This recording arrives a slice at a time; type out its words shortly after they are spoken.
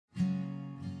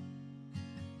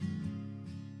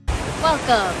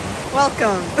Welcome.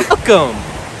 Welcome.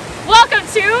 Welcome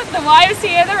to the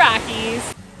YMCA of the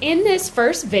Rockies. In this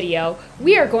first video,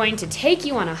 we are going to take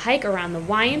you on a hike around the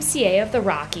YMCA of the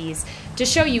Rockies to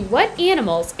show you what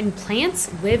animals and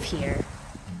plants live here.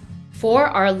 For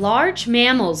our large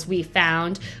mammals we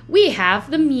found, we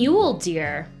have the mule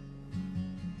deer,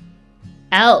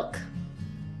 elk,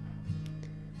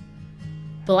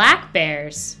 black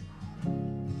bears.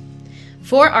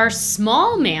 For our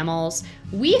small mammals,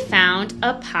 we found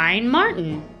a pine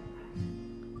marten.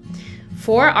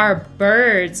 For our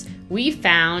birds, we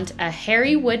found a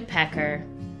hairy woodpecker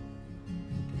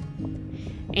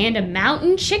and a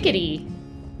mountain chickadee.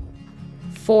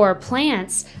 For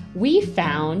plants, we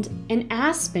found an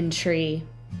aspen tree,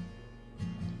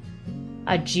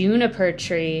 a juniper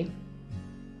tree,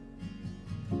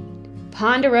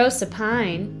 ponderosa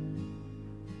pine,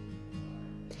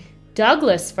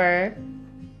 Douglas fir,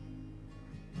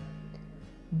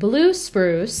 blue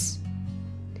spruce,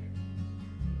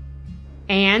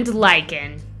 and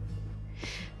lichen.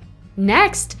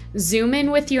 Next, zoom in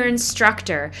with your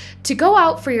instructor to go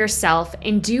out for yourself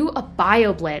and do a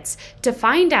bio blitz to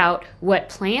find out what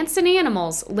plants and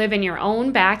animals live in your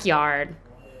own backyard.